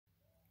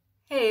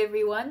Hey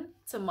everyone,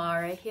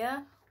 Tamara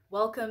here.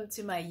 Welcome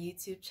to my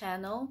YouTube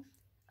channel.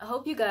 I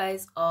hope you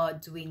guys are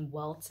doing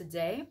well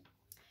today.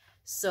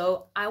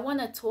 So I want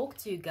to talk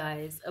to you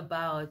guys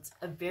about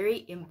a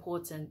very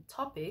important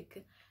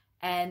topic,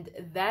 and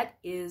that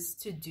is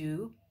to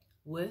do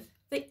with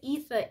the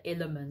ether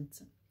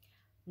element.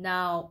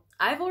 Now,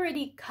 I've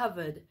already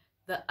covered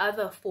the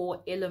other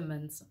 4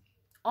 elements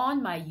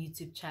on my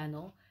YouTube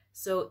channel,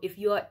 so if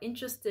you are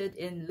interested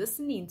in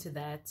listening to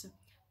that,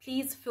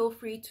 please feel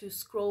free to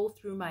scroll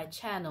through my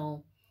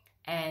channel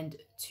and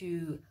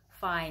to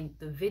find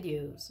the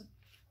videos.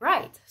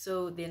 Right,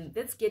 so then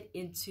let's get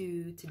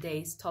into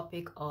today's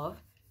topic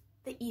of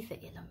the ether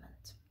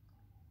element.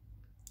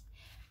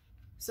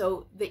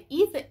 So the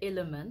ether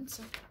element,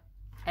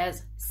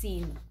 as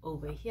seen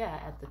over here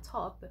at the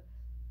top,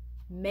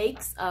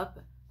 makes up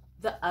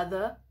the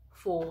other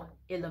 4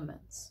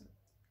 elements.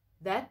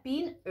 That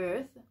being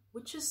earth,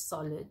 which is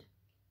solid,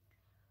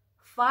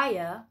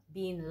 fire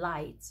being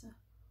light,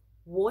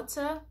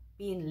 water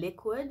being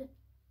liquid,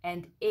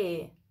 and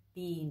air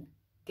being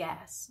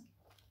gas.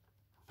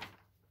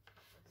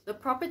 The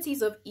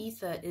properties of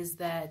ether is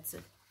that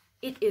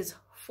it is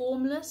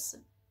formless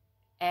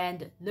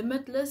and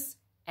limitless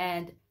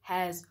and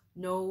has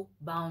no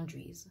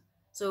boundaries.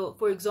 So,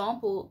 for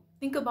example,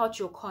 think about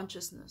your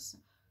consciousness.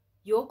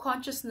 Your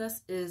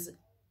consciousness is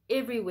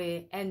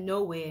everywhere and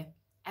nowhere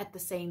at the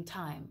same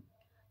time.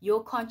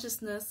 Your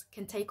consciousness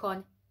can take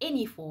on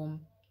any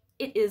form.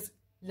 It is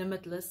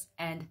limitless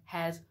and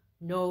has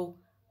no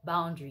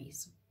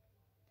boundaries.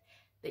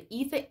 The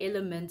ether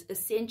element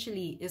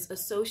essentially is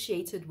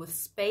associated with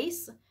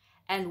space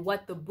and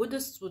what the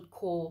Buddhists would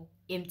call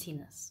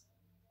emptiness.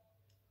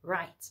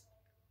 Right.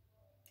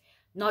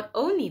 Not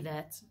only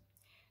that,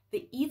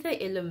 the ether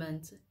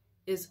element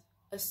is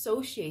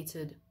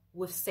associated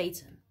with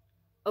Satan.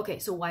 Okay,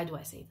 so why do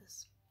I say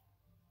this?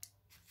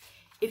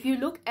 If you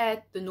look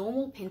at the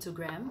normal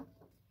pentagram,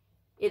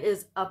 it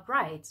is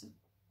upright.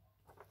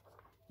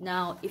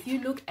 Now, if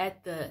you look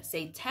at the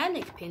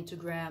satanic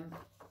pentagram,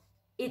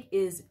 it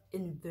is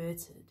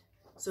inverted.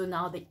 So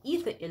now the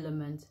ether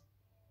element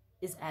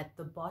is at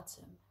the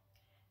bottom.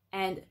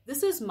 And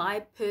this is my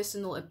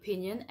personal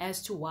opinion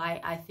as to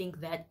why I think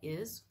that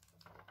is.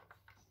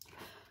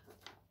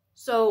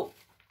 So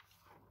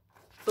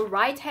the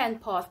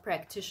right-hand path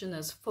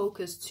practitioners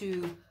focus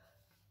to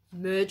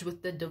merge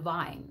with the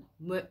divine,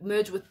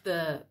 merge with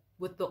the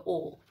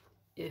all,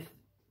 if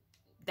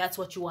that's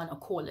what you want to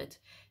call it.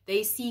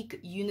 They seek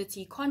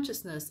unity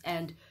consciousness,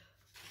 and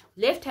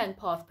left-hand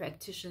path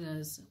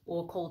practitioners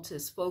or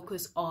occultists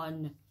focus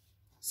on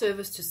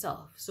service to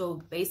self.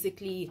 So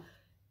basically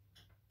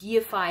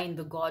deifying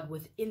the God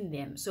within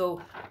them.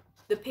 So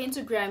the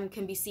pentagram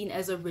can be seen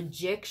as a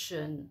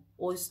rejection,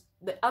 or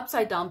the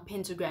upside down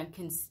pentagram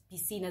can be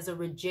seen as a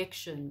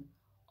rejection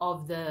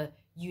of the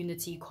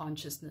unity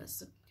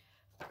consciousness.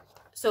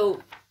 So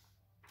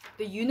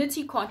the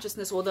unity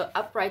consciousness, or the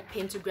upright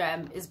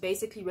pentagram, is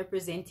basically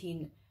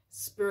representing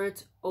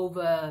spirit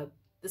over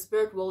the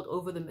spirit world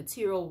over the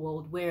material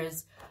world,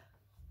 whereas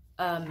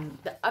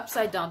the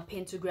upside down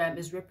pentagram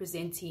is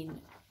representing,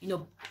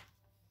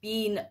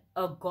 being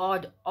a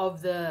god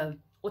of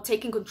or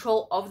taking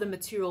control of the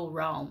material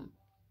realm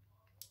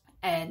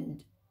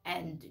and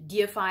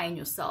deifying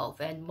yourself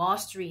and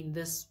mastering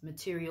this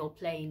material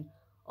plane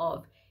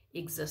of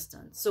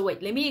existence. So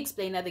wait, let me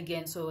explain that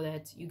again so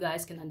that you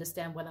guys can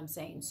understand what I'm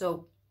saying.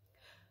 So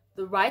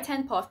the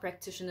right-hand path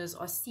practitioners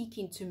are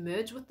seeking to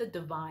merge with the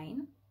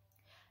divine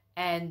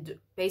and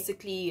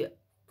basically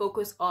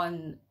focus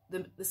on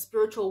the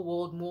spiritual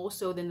world more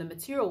so than the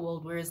material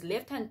world, whereas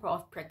left-hand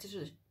path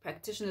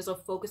practitioners are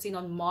focusing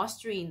on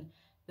mastering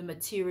the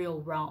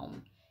material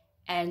realm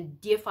and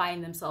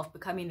deifying themselves,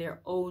 becoming their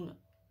own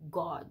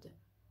god.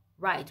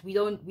 Right, we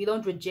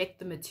don't reject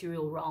the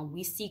material realm.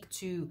 We seek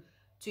to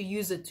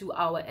use it to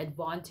our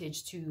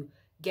advantage, to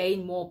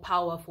gain more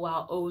power for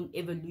our own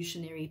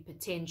evolutionary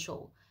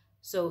potential.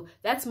 So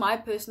that's my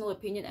personal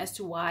opinion as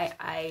to why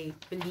I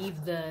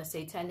believe the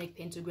satanic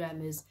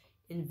pentagram is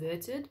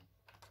inverted.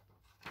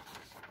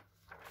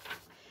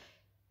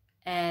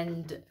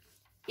 And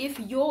if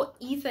your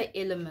ether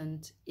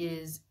element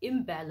is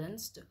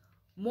imbalanced,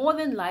 more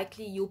than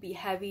likely you'll be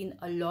having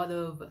a lot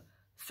of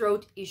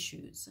throat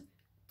issues,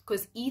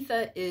 because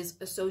ether is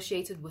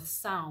associated with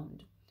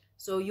sound.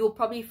 So you'll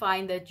probably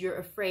find that you're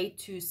afraid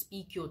to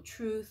speak your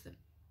truth.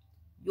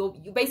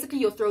 Basically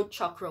your throat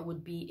chakra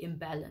would be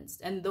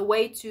imbalanced. And the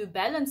way to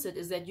balance it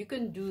is that you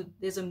can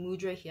there's a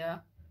mudra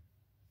here.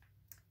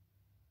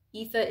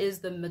 Ether is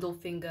the middle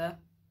finger.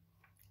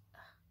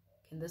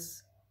 Can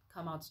this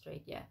come out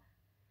straight? Yeah.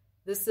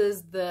 This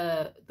is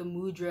the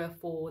mudra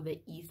for the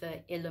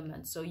ether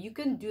element. So you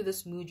can do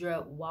this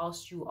mudra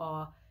whilst you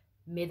are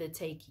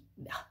meditating.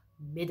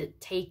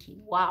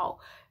 Wow.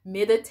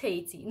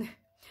 Meditating.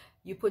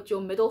 You put your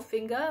middle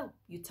finger,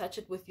 you touch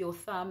it with your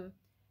thumb,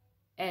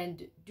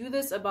 and do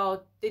this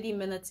about 30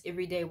 minutes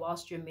every day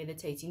whilst you're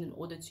meditating in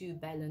order to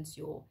balance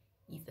your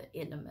ether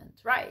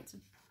element, right?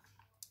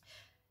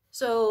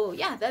 So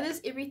yeah, that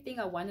is everything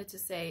I wanted to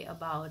say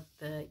about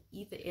the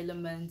ether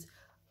element.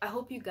 I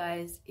hope you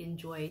guys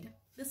enjoyed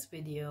this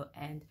video,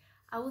 and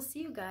I will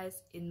see you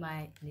guys in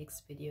my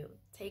next video.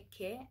 Take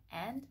care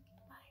and